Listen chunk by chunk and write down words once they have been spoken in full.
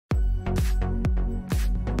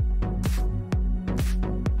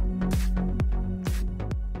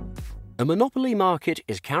A monopoly market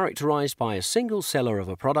is characterized by a single seller of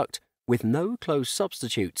a product with no close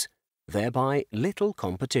substitutes, thereby little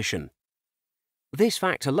competition. This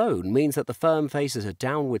fact alone means that the firm faces a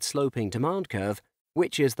downward sloping demand curve,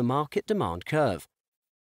 which is the market demand curve,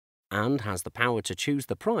 and has the power to choose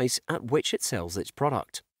the price at which it sells its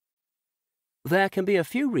product. There can be a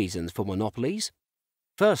few reasons for monopolies.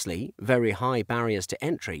 Firstly, very high barriers to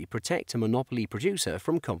entry protect a monopoly producer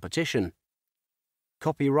from competition.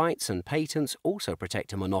 Copyrights and patents also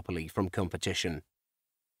protect a monopoly from competition.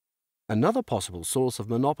 Another possible source of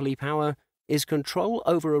monopoly power is control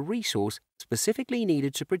over a resource specifically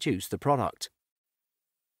needed to produce the product.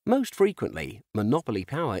 Most frequently, monopoly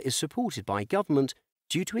power is supported by government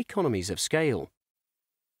due to economies of scale.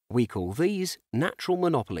 We call these natural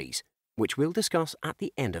monopolies, which we'll discuss at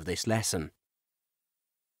the end of this lesson.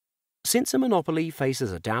 Since a monopoly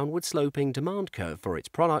faces a downward sloping demand curve for its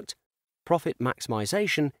product, profit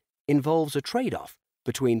maximization involves a trade-off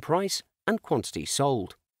between price and quantity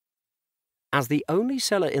sold. As the only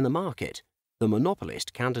seller in the market, the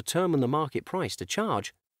monopolist can determine the market price to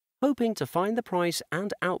charge, hoping to find the price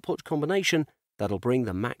and output combination that'll bring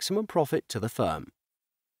the maximum profit to the firm.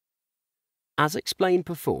 As explained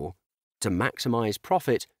before, to maximize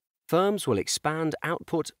profit, firms will expand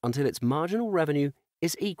output until its marginal revenue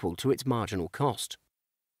is equal to its marginal cost.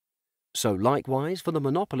 So likewise for the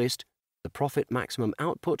monopolist, the profit maximum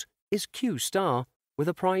output is Q star with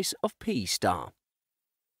a price of P star.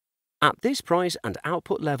 At this price and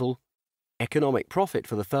output level, economic profit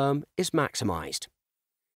for the firm is maximized.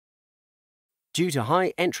 Due to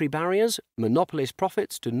high entry barriers, monopolist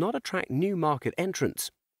profits do not attract new market entrants.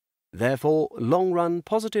 Therefore, long-run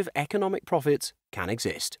positive economic profits can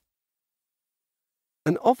exist.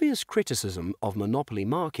 An obvious criticism of monopoly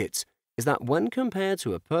markets is that when compared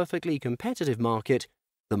to a perfectly competitive market,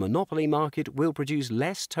 the monopoly market will produce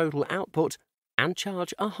less total output and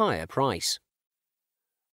charge a higher price.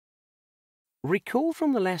 Recall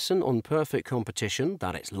from the lesson on perfect competition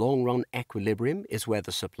that its long-run equilibrium is where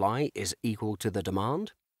the supply is equal to the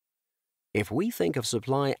demand. If we think of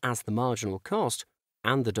supply as the marginal cost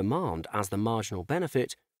and the demand as the marginal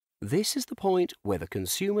benefit, this is the point where the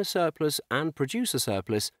consumer surplus and producer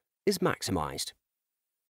surplus is maximized.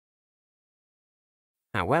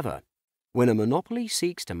 However, when a monopoly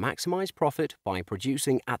seeks to maximize profit by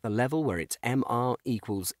producing at the level where its MR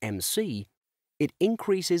equals MC, it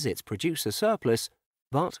increases its producer surplus,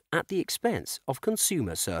 but at the expense of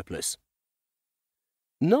consumer surplus.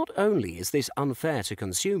 Not only is this unfair to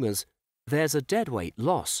consumers, there's a deadweight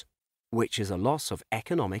loss, which is a loss of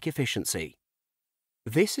economic efficiency.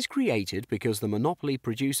 This is created because the monopoly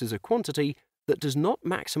produces a quantity that does not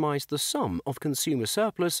maximize the sum of consumer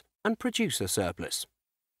surplus and producer surplus.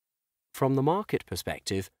 From the market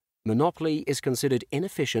perspective, monopoly is considered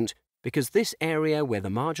inefficient because this area where the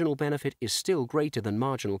marginal benefit is still greater than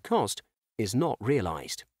marginal cost is not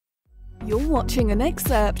realized. You're watching an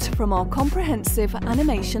excerpt from our comprehensive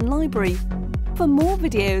animation library. For more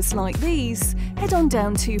videos like these, head on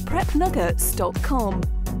down to prepnuggets.com.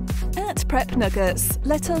 At Prep Nuggets,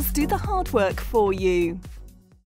 let us do the hard work for you.